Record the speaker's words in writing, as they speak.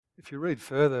If you read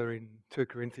further in 2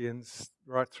 Corinthians,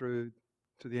 right through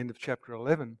to the end of chapter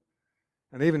 11,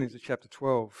 and even into chapter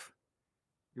 12,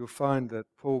 you'll find that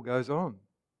Paul goes on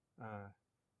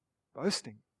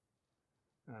boasting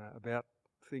about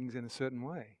things in a certain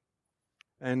way.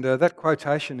 And that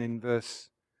quotation in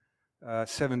verse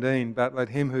 17, "But let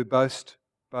him who boasts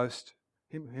boast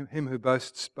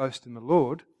in the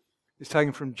Lord," is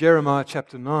taken from Jeremiah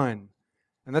chapter 9.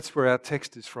 And that's where our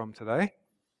text is from today.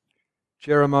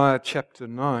 Jeremiah chapter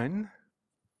 9,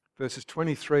 verses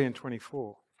 23 and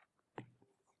 24.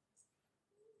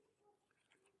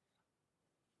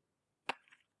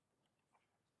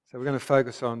 So we're going to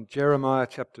focus on Jeremiah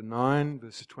chapter 9,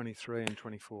 verses 23 and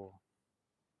 24.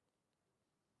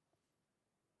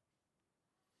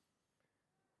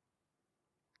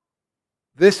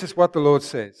 This is what the Lord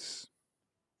says.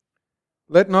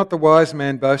 Let not the wise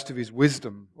man boast of his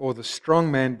wisdom, or the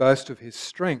strong man boast of his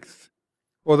strength,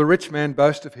 or the rich man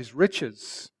boast of his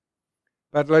riches.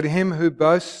 But let him who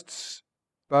boasts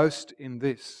boast in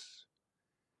this,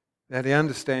 that he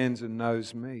understands and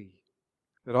knows me,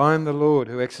 that I am the Lord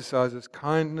who exercises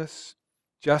kindness,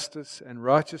 justice, and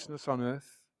righteousness on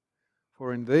earth,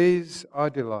 for in these I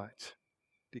delight,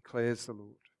 declares the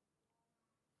Lord.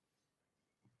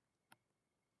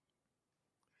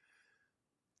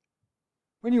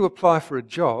 When you apply for a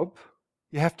job,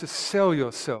 you have to sell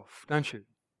yourself, don't you?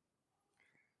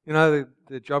 You know,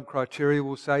 the job criteria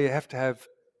will say you have to have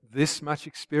this much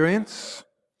experience,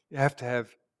 you have to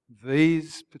have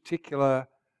these particular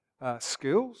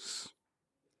skills.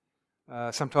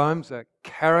 Sometimes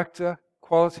character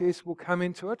qualities will come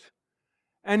into it,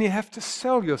 and you have to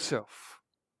sell yourself.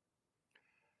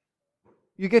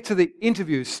 You get to the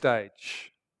interview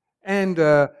stage, and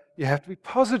you have to be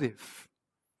positive.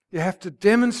 You have to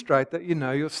demonstrate that you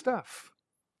know your stuff.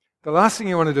 The last thing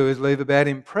you want to do is leave a bad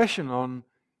impression on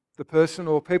the person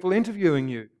or people interviewing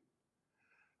you.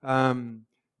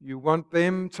 You want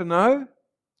them to know,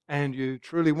 and you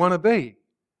truly want to be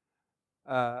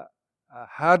a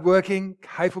hardworking,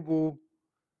 capable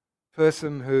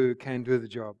person who can do the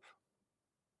job.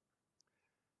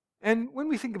 And when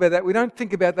we think about that, we don't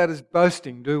think about that as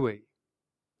boasting, do we?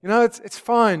 You know, it's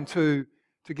fine to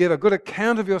give a good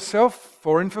account of yourself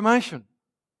for information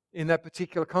in that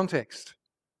particular context.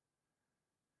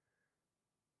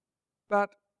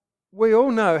 But we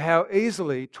all know how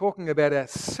easily talking about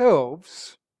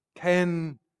ourselves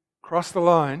can cross the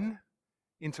line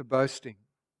into boasting.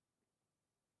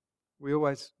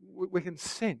 We can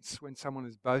sense when someone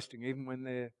is boasting, even when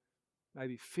they're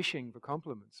maybe fishing for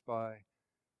compliments by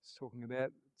talking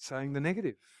about saying the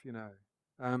negative, you know.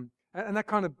 And that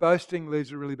kind of boasting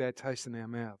leaves a really bad taste in our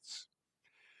mouths.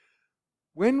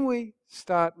 When we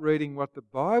start reading what the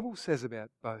Bible says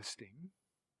about boasting,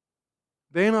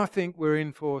 then I think we're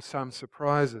in for some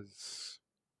surprises.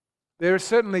 There is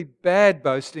certainly bad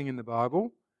boasting in the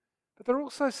Bible, but there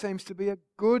also seems to be a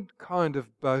good kind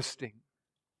of boasting.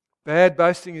 Bad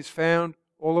boasting is found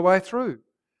all the way through.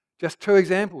 Just two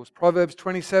examples. Proverbs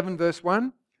 27 verse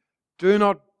 1, "Do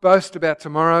not boast about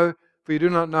tomorrow, for you do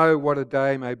not know what a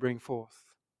day may bring forth."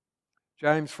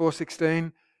 James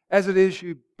 4:16, "As it is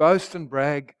you boast and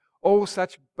brag, all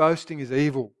such boasting is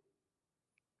evil."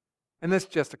 And that's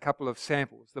just a couple of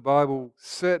samples. The Bible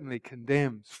certainly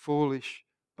condemns foolish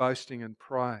boasting and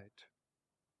pride.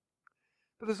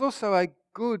 But there's also a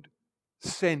good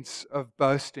sense of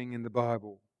boasting in the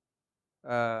Bible.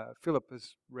 Philip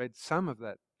has read some of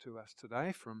that to us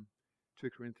today from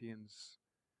 2 Corinthians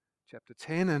chapter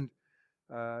 10. And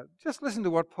just listen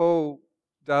to what Paul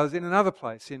does in another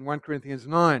place, in 1 Corinthians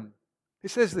 9. He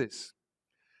says this,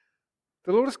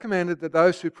 "The Lord has commanded that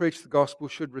those who preach the gospel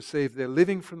should receive their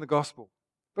living from the gospel.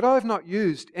 But I have not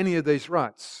used any of these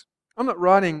rights. I'm not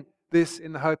writing this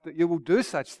in the hope that you will do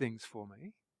such things for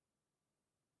me.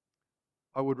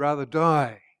 I would rather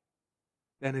die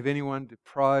than have anyone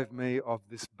deprive me of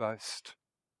this boast."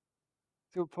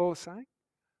 See what Paul is saying?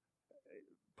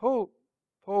 Paul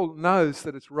knows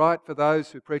that it's right for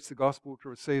those who preach the gospel to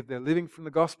receive their living from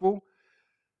the gospel,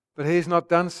 but he has not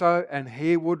done so, and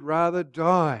he would rather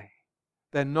die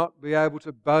than not be able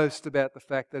to boast about the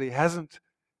fact that he hasn't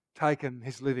taken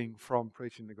his living from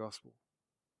preaching the gospel.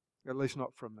 At least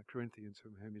not from the Corinthians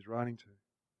whom he's writing to.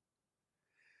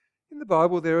 In the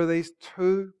Bible, there are these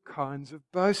two kinds of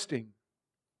boasting.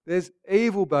 There's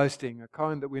evil boasting, a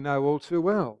kind that we know all too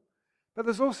well. But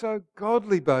there's also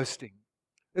godly boasting.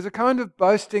 There's a kind of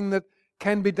boasting that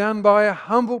can be done by a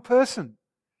humble person.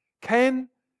 Can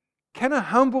a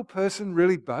humble person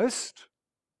really boast?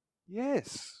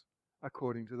 Yes,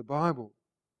 according to the Bible.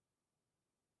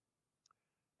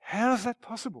 How is that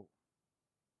possible?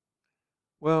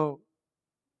 Well,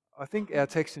 I think our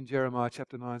text in Jeremiah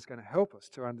chapter 9 is going to help us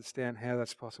to understand how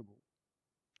that's possible.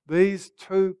 These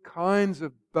two kinds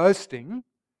of boasting,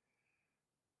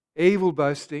 evil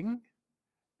boasting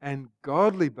and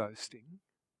godly boasting,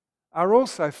 are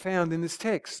also found in this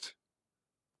text.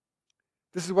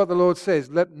 This is what the Lord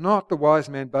says: "Let not the wise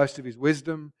man boast of his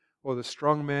wisdom, or the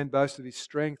strong man boast of his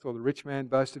strength, or the rich man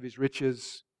boast of his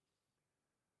riches.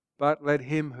 But let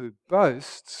him who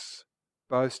boasts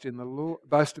boast in the Lord,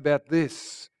 boast about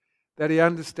this, that he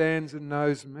understands and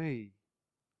knows me,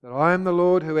 that I am the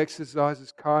Lord who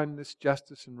exercises kindness,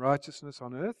 justice, and righteousness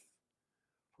on earth.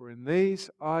 For in these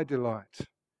I delight,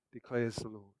 declares the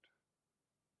Lord."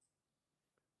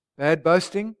 Bad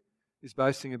boasting is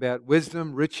boasting about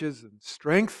wisdom, riches, and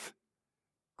strength.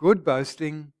 Good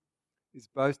boasting is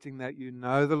boasting that you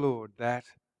know the Lord, that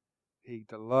He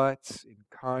delights in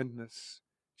kindness,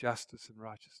 justice, and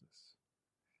righteousness.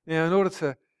 Now, in order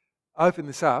to open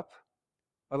this up,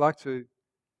 I'd like to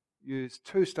use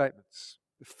two statements.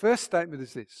 The first statement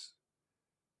is this: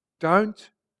 don't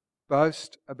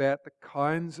boast about the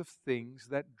kinds of things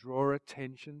that draw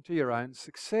attention to your own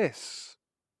success.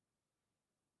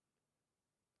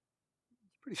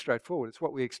 It's pretty straightforward. It's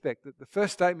what we expect. The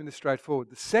first statement is straightforward.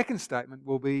 The second statement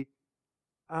will be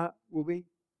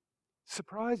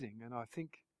surprising and I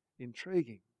think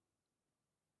intriguing.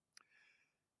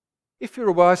 If you're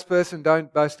a wise person,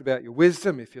 don't boast about your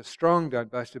wisdom. If you're strong, don't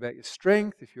boast about your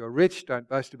strength. If you're rich, don't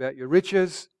boast about your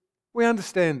riches. We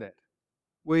understand that.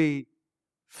 We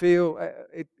feel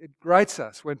it grates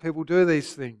us when people do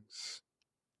these things.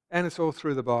 And it's all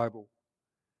through the Bible.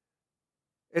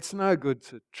 It's no good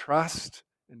to trust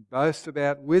and boast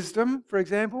about wisdom, for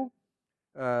example.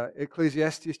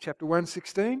 Ecclesiastes chapter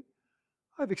 1:16.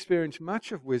 "I've experienced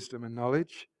much of wisdom and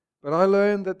knowledge, but I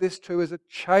learned that this too is a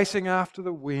chasing after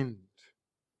the wind.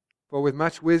 For with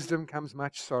much wisdom comes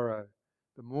much sorrow.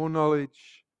 The more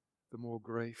knowledge, the more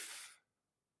grief."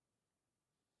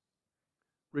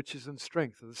 Riches and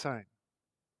strength are the same.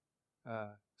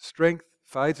 Strength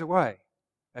fades away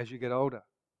as you get older.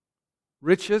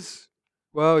 Riches,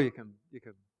 well, you can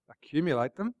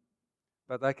accumulate them,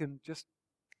 but they can just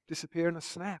disappear in a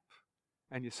snap,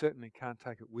 and you certainly can't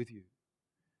take it with you.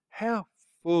 How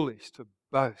foolish to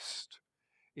boast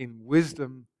in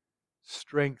wisdom,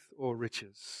 strength, or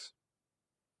riches.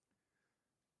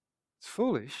 It's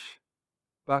foolish,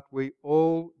 but we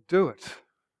all do it,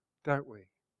 don't we?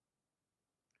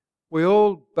 We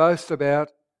all boast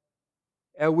about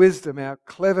our wisdom, our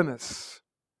cleverness.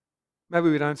 Maybe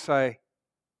we don't say,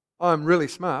 "I'm really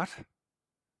smart,"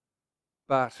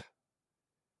 but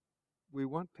we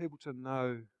want people to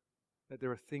know that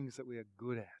there are things that we are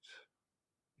good at.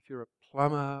 If you're a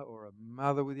plumber or a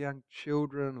mother with young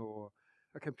children or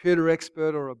a computer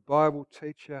expert or a Bible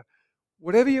teacher,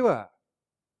 whatever you are,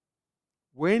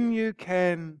 when you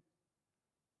can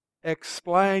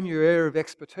explain your area of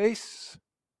expertise,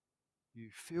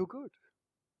 you feel good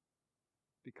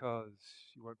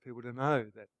because you want people to know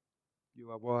that you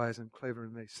are wise and clever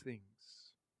in these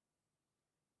things.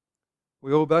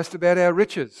 We all boast about our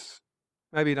riches.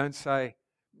 Maybe you don't say,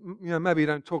 maybe you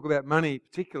don't talk about money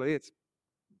particularly. It's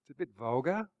a bit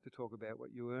vulgar to talk about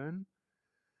what you earn.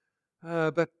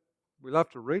 But we love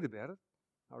to read about it.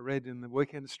 I read in the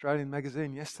Weekend Australian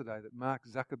magazine yesterday that Mark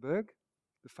Zuckerberg,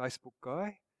 the Facebook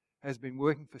guy, has been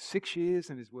working for 6 years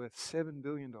and is worth $7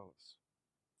 billion.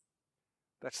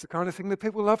 That's the kind of thing that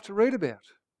people love to read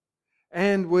about.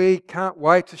 And we can't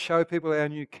wait to show people our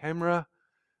new camera,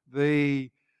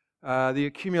 the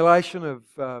accumulation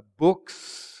of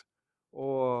books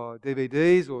or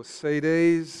DVDs or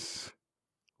CDs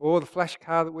or the flash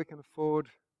car that we can afford.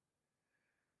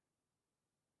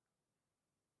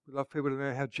 We love people to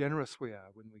know how generous we are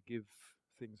when we give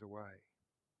things away.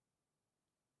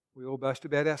 We all boast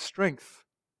about our strength.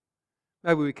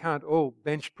 Maybe we can't all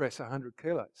bench press 100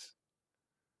 kilos,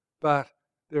 but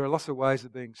there are lots of ways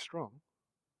of being strong.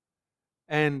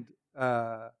 And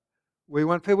we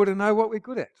want people to know what we're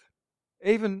good at,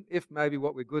 even if maybe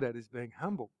what we're good at is being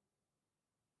humble.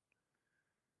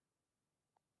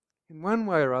 In one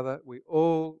way or other, we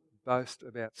all boast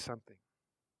about something.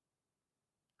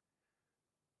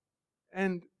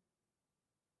 And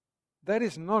that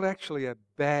is not actually a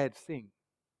bad thing.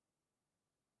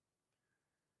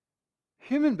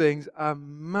 Human beings are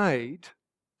made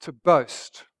to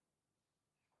boast.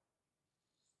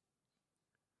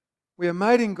 We are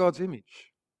made in God's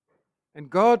image. And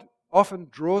God often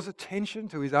draws attention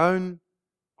to His own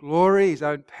glory, His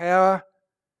own power,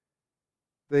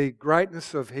 the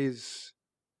greatness of His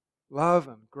love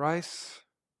and grace.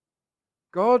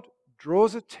 God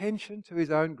draws attention to His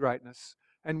own greatness.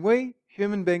 And we,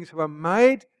 human beings who are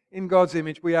made in God's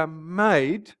image, we are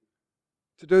made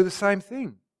to do the same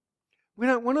thing. We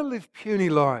don't want to live puny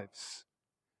lives.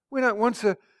 We don't want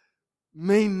to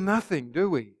mean nothing, do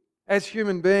we? As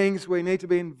human beings, we need to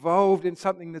be involved in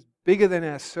something that's bigger than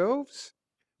ourselves.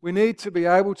 We need to be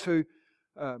able to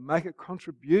make a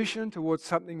contribution towards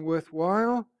something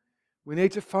worthwhile. We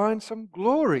need to find some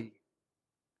glory.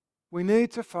 We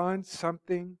need to find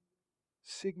something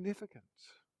significant.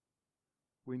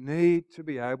 We need to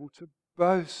be able to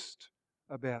boast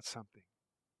about something,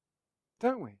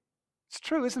 don't we? It's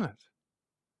true, isn't it?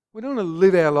 We don't want to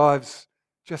live our lives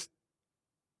just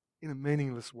in a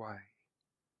meaningless way.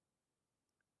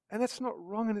 And that's not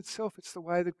wrong in itself. It's the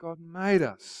way that God made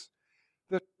us.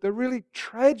 The really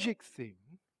tragic thing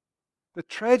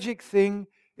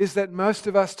is that most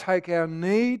of us take our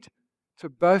need to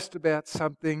boast about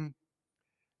something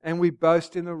and we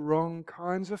boast in the wrong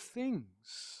kinds of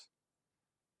things.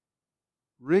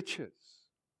 Riches,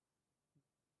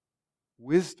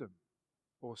 wisdom,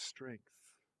 or strength.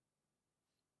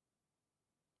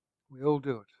 We all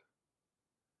do it.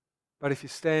 But if you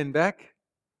stand back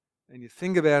and you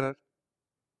think about it,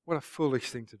 what a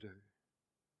foolish thing to do.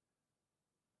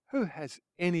 Who has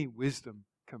any wisdom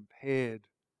compared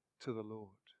to the Lord?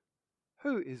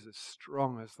 Who is as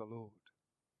strong as the Lord?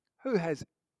 Who has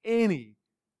any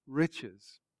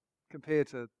riches compared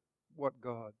to what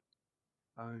God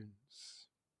owns?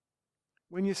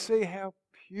 When you see how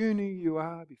puny you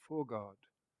are before God,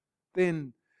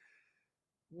 then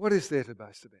what is there to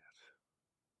boast about?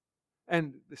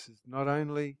 And this is not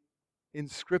only in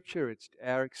Scripture, it's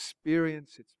our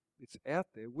experience, it's out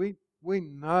there. We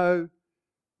know,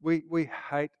 we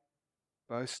hate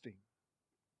boasting.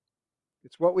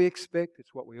 It's what we expect,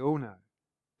 it's what we all know.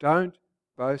 Don't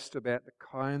boast about the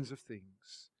kinds of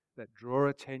things that draw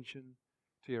attention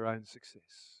to your own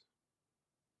success.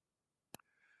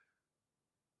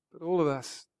 But all of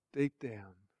us, deep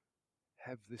down,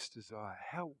 have this desire.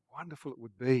 How wonderful it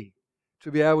would be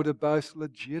to be able to boast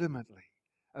legitimately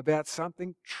about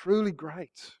something truly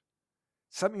great,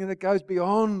 something that goes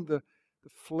beyond the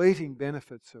fleeting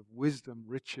benefits of wisdom,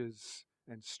 riches,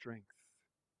 and strength.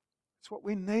 It's what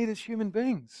we need as human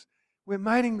beings. We're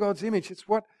made in God's image. It's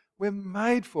what we're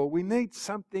made for. We need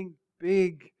something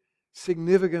big,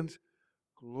 significant,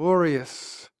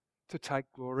 glorious to take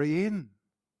glory in,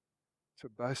 to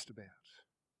boast about.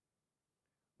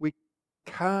 We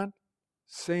can't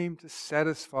seem to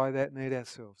satisfy that need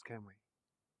ourselves, can we?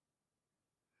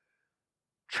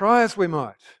 Try as we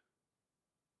might.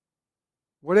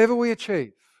 Whatever we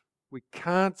achieve, we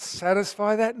can't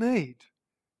satisfy that need.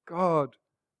 God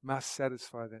must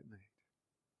satisfy that need.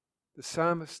 The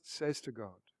psalmist says to God,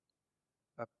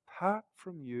 apart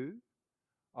from you,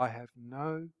 I have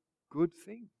no good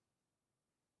thing.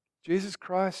 Jesus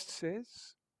Christ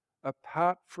says,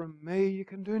 apart from me, you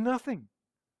can do nothing.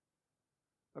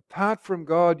 Apart from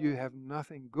God, you have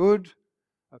nothing good.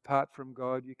 Apart from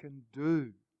God, you can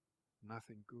do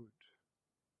nothing good.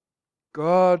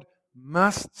 God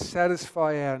must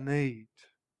satisfy our need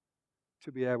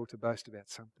to be able to boast about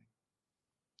something.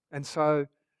 And so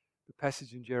the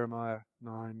passage in Jeremiah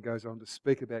 9 goes on to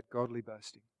speak about godly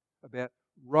boasting, about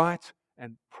right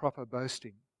and proper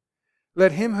boasting.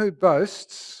 Let him who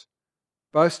boasts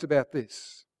boast about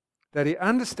this, that he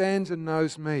understands and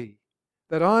knows me,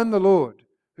 that I am the Lord,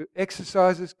 who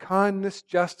exercises kindness,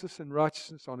 justice, and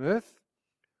righteousness on earth,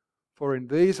 for in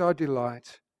these I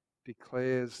delight,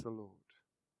 declares the Lord.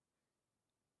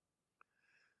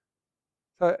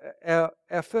 So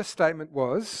our first statement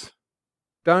was,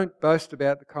 don't boast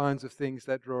about the kinds of things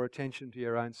that draw attention to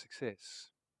your own success.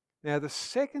 Now the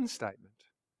second statement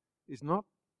is not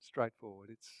straightforward.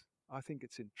 I think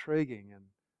it's intriguing and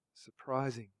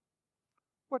surprising.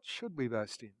 What should we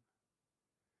boast in?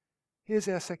 Here's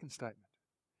our second statement.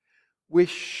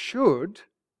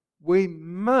 We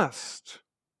must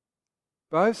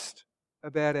boast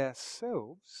about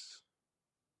ourselves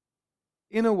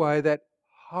in a way that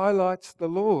highlights the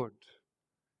Lord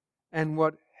and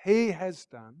what He has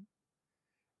done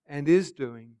and is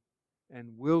doing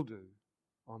and will do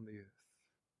on the earth.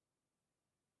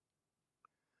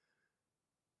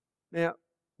 Now,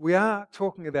 we are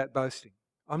talking about boasting.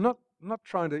 I'm not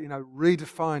trying to,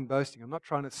 redefine boasting. I'm not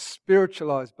trying to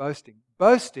spiritualize boasting.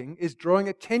 Boasting is drawing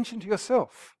attention to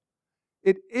yourself.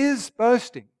 It is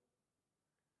boasting.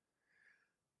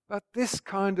 But this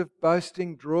kind of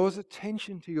boasting draws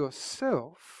attention to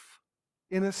yourself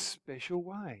in a special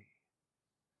way.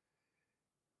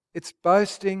 It's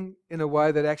boasting in a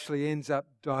way that actually ends up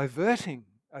diverting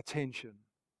attention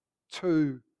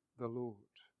to the Lord,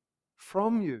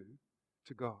 from you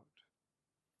to God.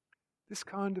 This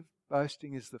kind of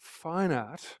boasting is the fine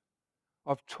art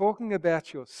of talking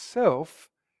about yourself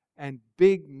and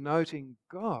big noting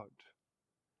God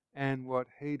and what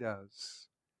He does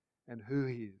and who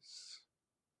He is.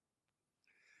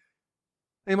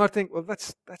 You might think, well,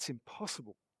 that's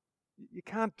impossible. You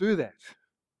can't do that.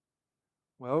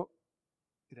 Well,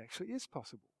 it actually is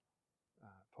possible.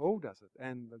 Paul does it,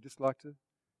 and I'd just like to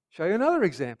show you another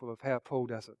example of how Paul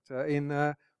does it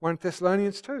in 1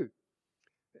 Thessalonians 2.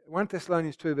 1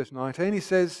 Thessalonians 2 verse 19, he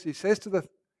says to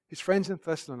his friends in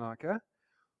Thessalonica,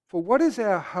 "For what is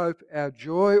our hope, our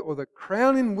joy, or the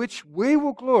crown in which we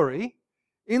will glory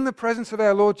in the presence of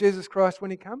our Lord Jesus Christ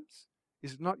when He comes?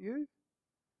 Is it not you?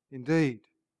 Indeed,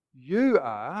 you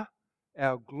are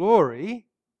our glory,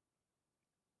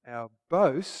 our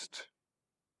boast,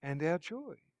 and our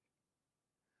joy."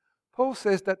 Paul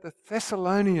says that the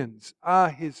Thessalonians are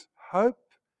his hope,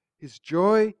 his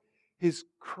joy, his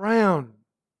crown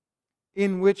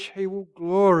in which he will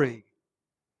glory,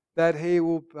 that he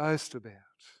will boast about.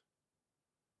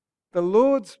 The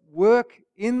Lord's work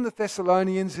in the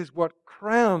Thessalonians is what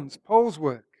crowns Paul's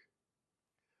work.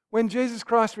 When Jesus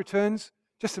Christ returns,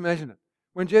 just imagine it.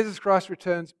 When Jesus Christ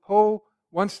returns, Paul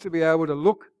wants to be able to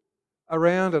look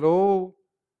around at all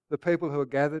the people who are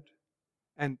gathered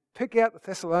and pick out the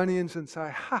Thessalonians and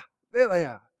say, "Ha, there they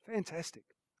are. Fantastic.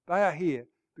 They are here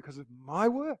because of my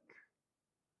work,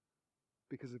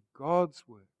 because of God's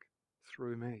work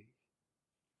through me."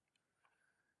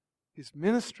 His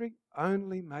ministry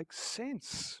only makes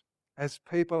sense as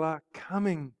people are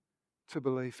coming to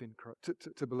believe in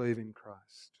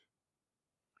Christ.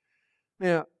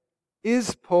 Now,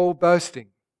 is Paul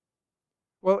boasting?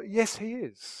 Well, yes, he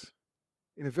is.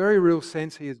 In a very real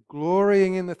sense, he is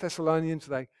glorying in the Thessalonians.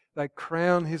 They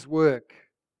crown his work.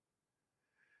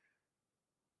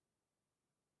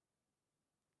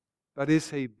 But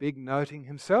is he big noting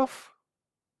himself?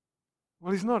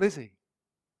 Well, he's not, is he?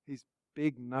 He's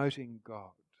big noting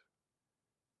God.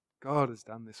 God has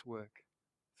done this work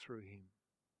through him.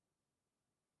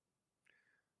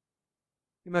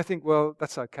 You may think, well,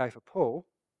 that's okay for Paul.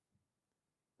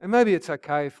 And maybe it's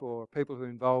okay for people who are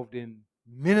involved in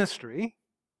ministry,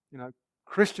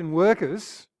 Christian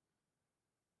workers.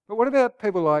 But what about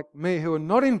people like me who are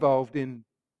not involved in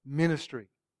ministry?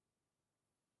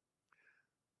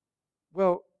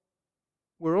 Well,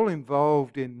 we're all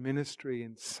involved in ministry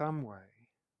in some way,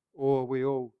 or we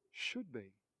all should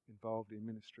be involved in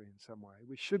ministry in some way.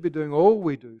 We should be doing all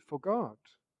we do for God.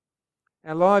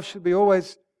 Our lives should be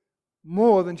always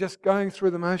more than just going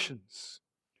through the motions.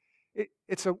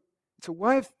 It's a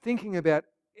way of thinking about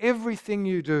everything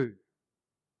you do.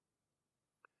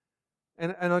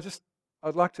 And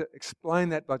I'd like to explain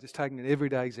that by just taking an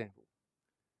everyday example.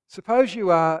 Suppose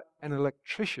you are an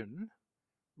electrician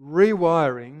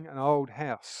rewiring an old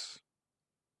house.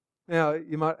 Now,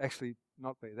 you might actually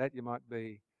not be that. You might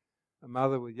be a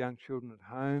mother with young children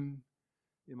at home.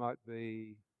 You might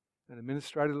be an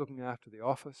administrator looking after the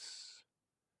office.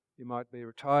 You might be a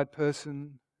retired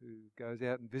person who goes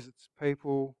out and visits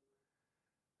people.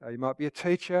 You might be a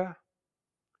teacher.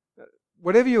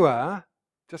 Whatever you are,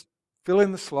 just fill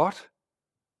in the slot.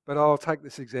 But I'll take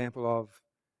this example of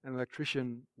an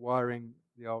electrician wiring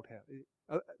the old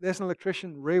house. There's an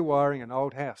electrician rewiring an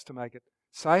old house to make it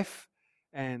safe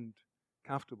and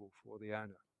comfortable for the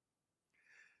owner.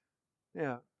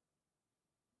 Now,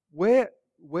 where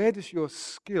does your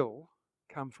skill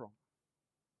come from?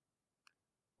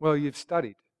 Well, you've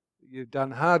studied. You've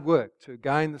done hard work to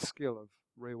gain the skill of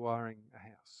rewiring a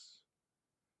house.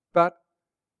 But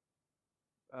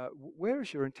where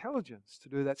is your intelligence to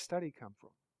do that study come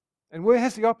from? And where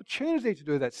has the opportunity to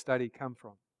do that study come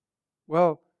from?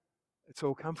 Well, it's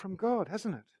all come from God,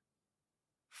 hasn't it?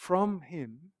 From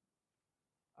Him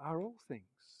are all things.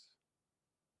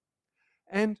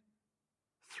 And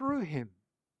through Him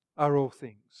are all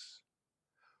things.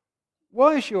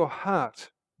 Why is your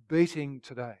heart beating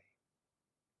today?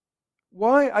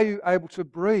 Why are you able to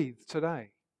breathe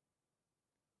today?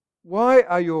 Why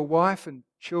are your wife and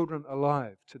children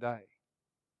alive today?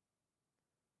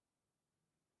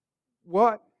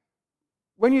 Why,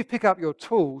 when you pick up your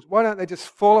tools, why don't they just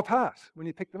fall apart when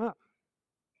you pick them up?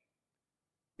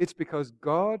 It's because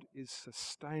God is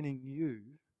sustaining you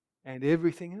and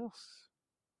everything else.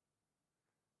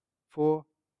 For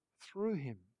through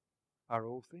Him are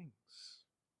all things.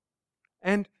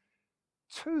 And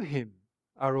to Him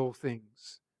are all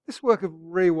things. This work of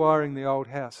rewiring the old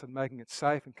house and making it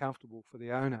safe and comfortable for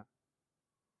the owner.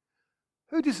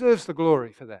 Who deserves the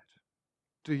glory for that?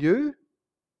 Do you?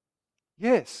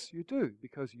 Yes, you do,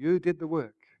 because you did the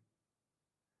work.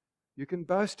 You can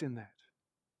boast in that.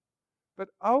 But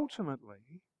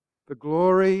ultimately, the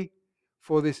glory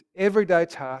for this everyday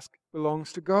task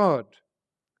belongs to God.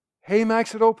 He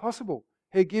makes it all possible.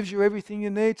 He gives you everything you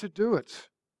need to do it.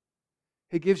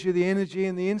 He gives you the energy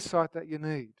and the insight that you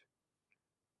need.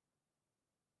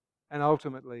 And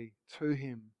ultimately, to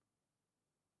Him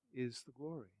is the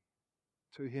glory.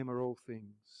 To Him are all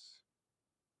things.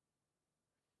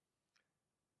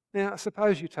 Now,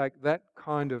 suppose you take that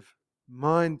kind of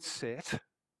mindset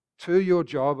to your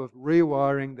job of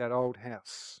rewiring that old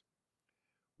house.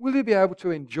 Will you be able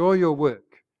to enjoy your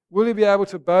work? Will you be able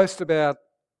to boast about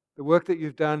the work that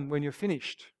you've done when you're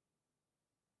finished?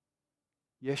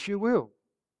 Yes, you will.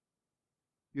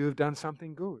 You have done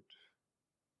something good.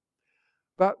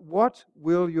 But what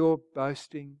will your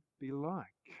boasting be like?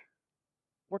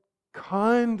 What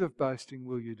kind of boasting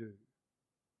will you do?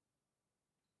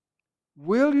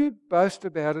 Will you boast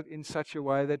about it in such a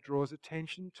way that draws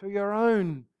attention to your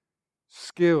own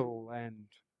skill and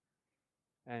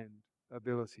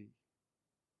ability?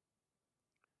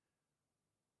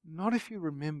 Not if you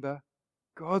remember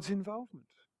God's involvement.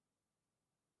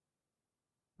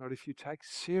 Not if you take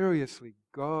seriously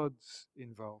God's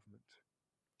involvement.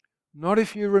 Not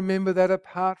if you remember that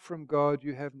apart from God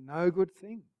you have no good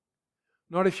thing.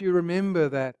 Not if you remember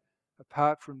that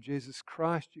apart from Jesus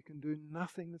Christ you can do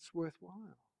nothing that's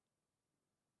worthwhile.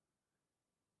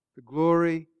 The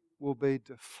glory will be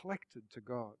deflected to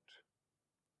God.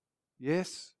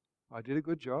 Yes, I did a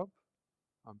good job.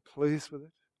 I'm pleased with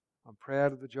it. I'm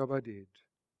proud of the job I did.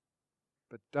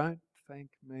 But don't thank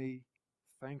me,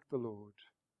 thank the Lord.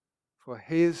 For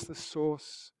He is the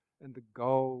source and the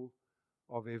goal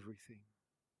of everything.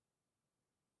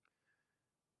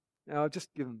 Now, I'll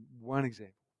just give them one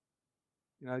example.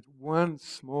 It's one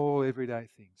small everyday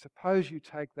thing. Suppose you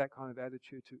take that kind of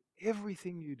attitude to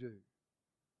everything you do.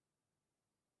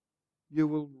 You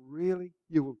will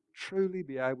truly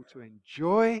be able to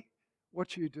enjoy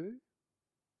what you do.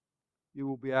 You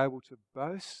will be able to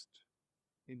boast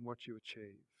in what you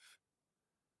achieve.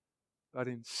 But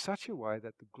in such a way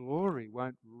that the glory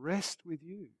won't rest with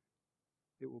you.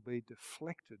 It will be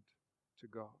deflected to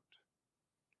God.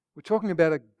 We're talking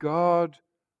about a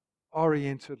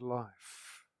God-oriented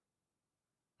life.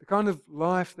 The kind of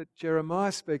life that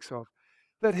Jeremiah speaks of.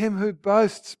 Let him who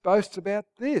boasts about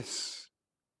this.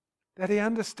 That he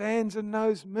understands and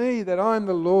knows me, that I am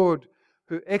the Lord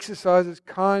who exercises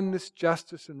kindness,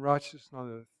 justice and righteousness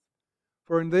on earth.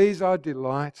 For in these I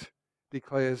delight,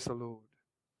 declares the Lord.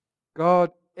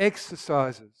 God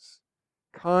exercises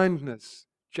kindness,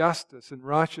 justice and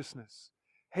righteousness.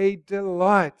 He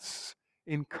delights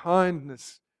in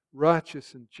kindness,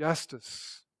 righteousness and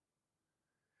justice.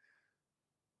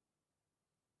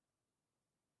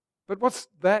 But what's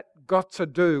that got to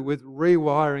do with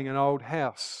rewiring an old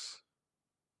house?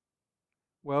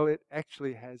 Well, it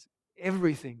actually has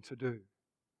everything to do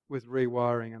with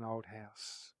rewiring an old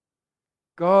house.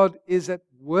 God is at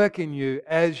work in you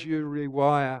as you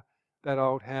rewire that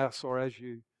old house, or as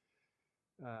you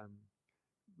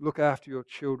look after your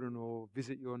children, or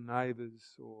visit your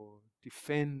neighbours, or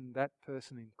defend that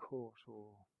person in court, or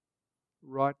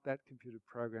write that computer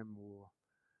program, or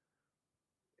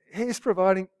He is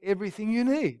providing everything you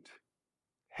need.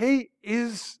 He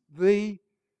is the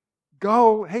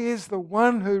goal. He is the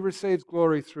one who receives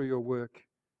glory through your work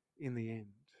in the end.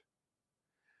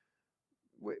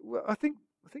 I think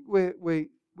we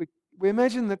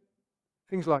imagine that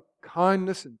things like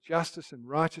kindness and justice and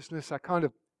righteousness are kind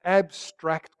of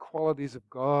abstract qualities of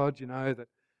God, that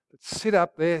sit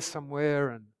up there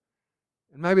somewhere, and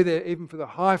maybe they're even for the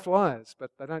high flyers, but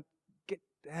they don't get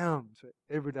down to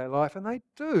everyday life, and they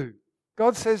do.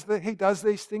 God says that He does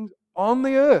these things on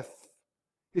the earth,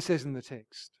 He says in the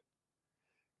text.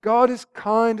 God is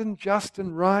kind and just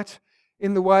and right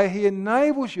in the way He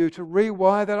enables you to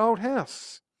rewire that old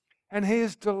house. And He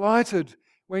is delighted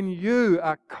when you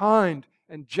are kind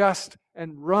and just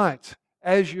and right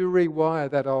as you rewire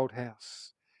that old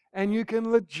house. And you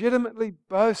can legitimately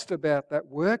boast about that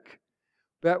work,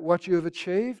 about what you have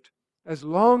achieved, as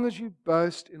long as you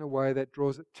boast in a way that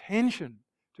draws attention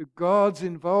to God's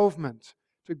involvement,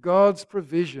 to God's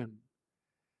provision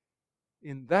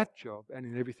in that job and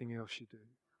in everything else you do.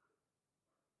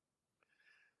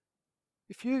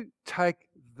 If you take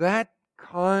that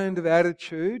kind of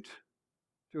attitude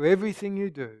to everything you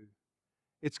do,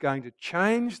 it's going to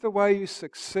change the way you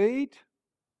succeed,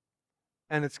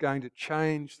 and it's going to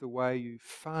change the way you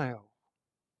fail.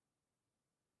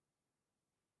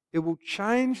 It will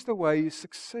change the way you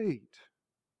succeed.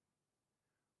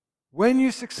 When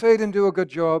you succeed and do a good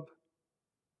job,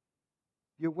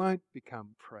 you won't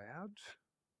become proud,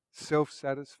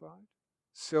 self-satisfied,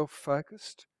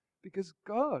 self-focused, because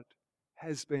God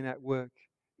has been at work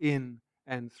in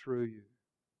and through you.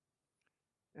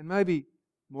 And maybe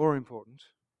more important,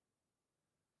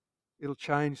 it'll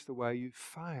change the way you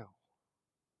fail.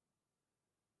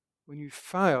 When you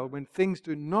fail, when things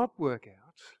do not work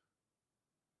out,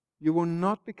 you will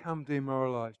not become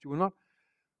demoralized. You will not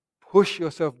push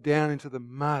yourself down into the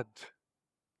mud,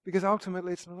 because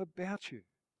ultimately it's not about you.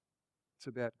 It's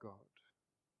about God.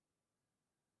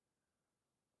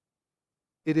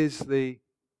 It is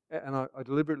and I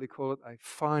deliberately call it a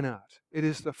fine art. It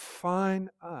is the fine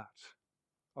art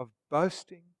of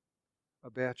boasting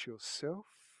about yourself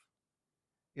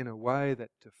in a way that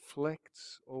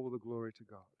deflects all the glory to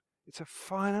God. It's a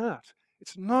fine art.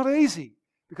 It's not easy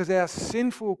because our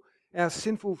sinful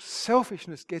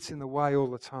selfishness gets in the way all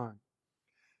the time.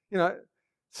 You know,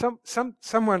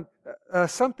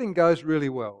 something goes really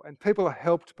well and people are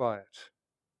helped by it.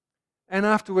 And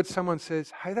afterwards someone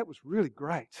says, "Hey, that was really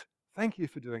great. Thank you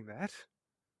for doing that."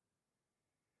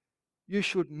 You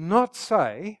should not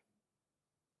say,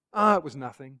 "It was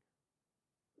nothing."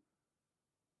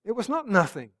 It was not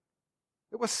nothing.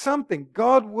 It was something.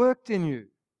 God worked in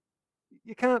you.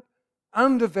 You can't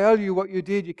undervalue what you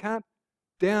did. You can't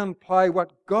downplay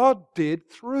what God did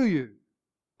through you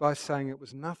by saying it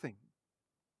was nothing.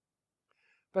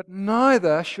 But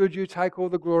neither should you take all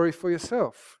the glory for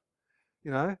yourself.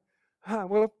 You know,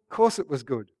 well, of course it was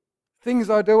good. Things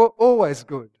I do are always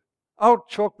good. I'll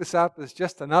chalk this up as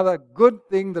just another good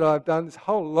thing that I've done, this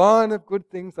whole line of good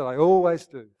things that I always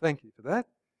do. Thank you for that.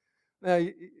 Now,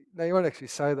 you won't actually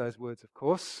say those words, of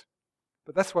course,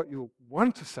 but that's what you'll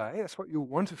want to say, that's what you'll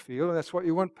want to feel, and that's what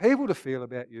you want people to feel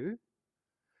about you.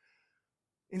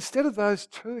 Instead of those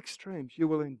two extremes, you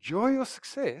will enjoy your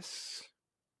success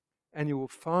and you will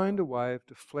find a way of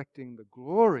deflecting the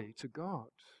glory to God.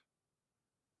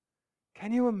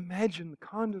 Can you imagine the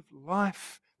kind of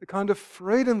life, the kind of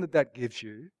freedom that gives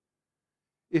you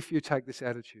if you take this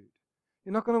attitude?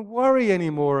 You're not going to worry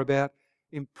anymore about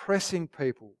impressing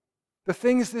people. The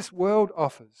things this world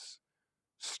offers,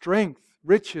 strength,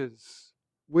 riches,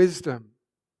 wisdom,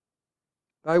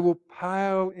 they will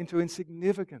pale into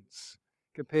insignificance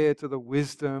compared to the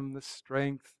wisdom, the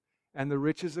strength, and the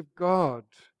riches of God,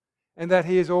 and that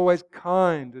He is always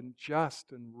kind and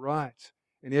just and right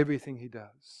in everything He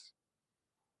does.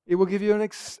 It will give you an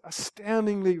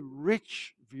astoundingly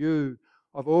rich view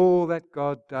of all that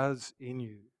God does in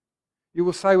you. You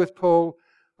will say with Paul,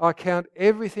 "I count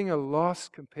everything a loss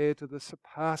compared to the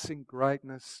surpassing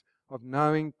greatness of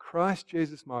knowing Christ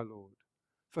Jesus my Lord,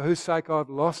 for whose sake I've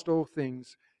lost all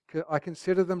things. I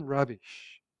consider them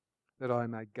rubbish, that I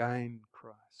may gain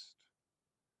Christ."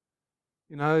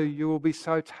 You know, you will be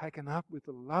so taken up with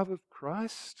the love of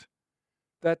Christ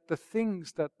that the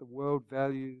things that the world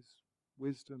values,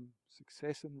 wisdom,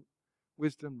 success and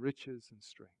wisdom, riches and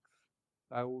strength,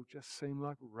 they will just seem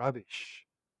like rubbish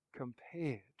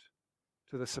compared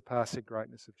to the surpassing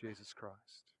greatness of Jesus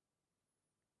Christ.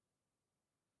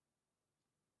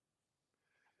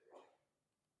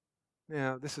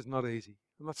 Now, this is not easy.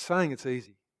 I'm not saying it's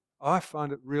easy. I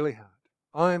find it really hard.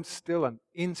 I am still an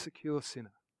insecure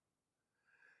sinner.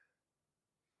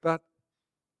 But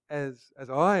as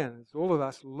I and as all of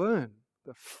us learn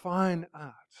the fine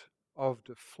art of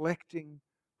deflecting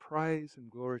praise and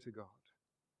glory to God,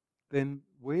 then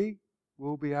we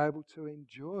will be able to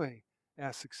enjoy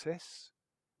our success,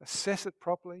 assess it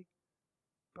properly,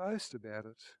 boast about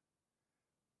it,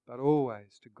 but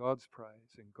always to God's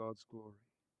praise and God's glory.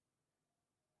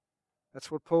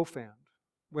 That's what Paul found.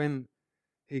 When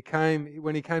he came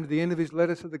to the end of his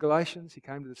letter to the Galatians, he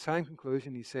came to the same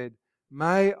conclusion. He said,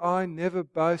 "May I never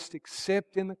boast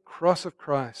except in the cross of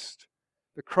Christ,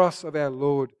 the cross of our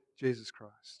Lord Jesus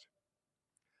Christ."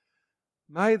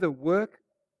 May the work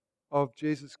of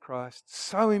Jesus Christ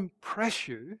so impress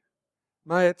you,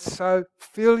 may it so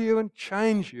fill you and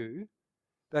change you,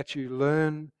 that you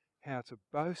learn how to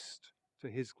boast to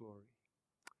His glory.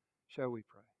 Shall we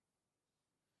pray?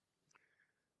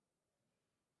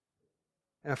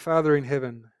 Our Father in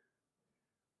heaven,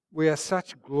 we are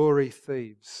such glory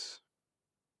thieves.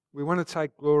 We want to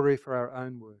take glory for our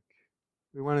own work.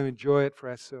 We want to enjoy it for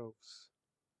ourselves.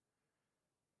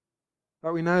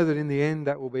 But we know that in the end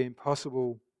that will be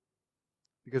impossible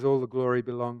because all the glory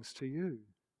belongs to you.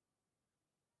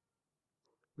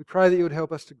 We pray that you would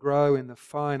help us to grow in the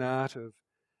fine art of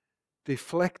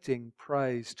deflecting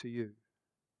praise to you.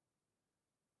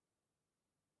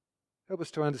 Help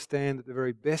us to understand that the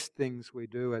very best things we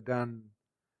do are done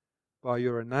by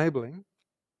your enabling.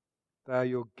 They are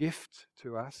your gift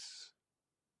to us.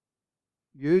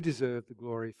 You deserve the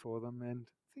glory for them, and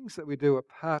things that we do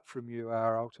apart from you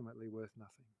are ultimately worth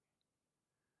nothing.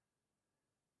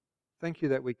 Thank you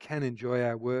that we can enjoy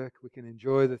our work, we can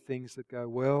enjoy the things that go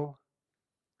well.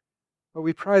 But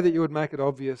we pray that you would make it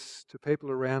obvious to people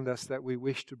around us that we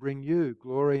wish to bring you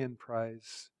glory and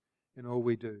praise in all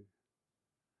we do.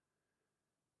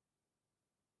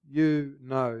 You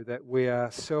know that we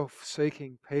are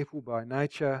self-seeking people by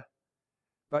nature,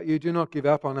 but you do not give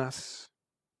up on us.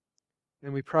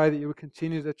 And we pray that you would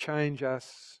continue to change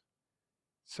us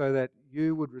so that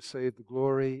you would receive the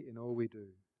glory in all we do.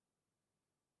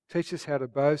 Teach us how to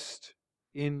boast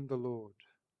in the Lord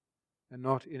and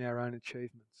not in our own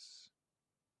achievements.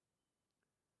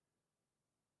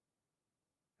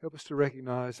 Help us to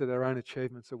recognize that our own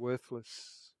achievements are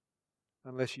worthless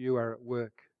unless you are at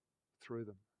work through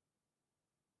them.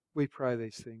 We pray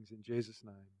these things in Jesus'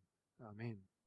 name. Amen.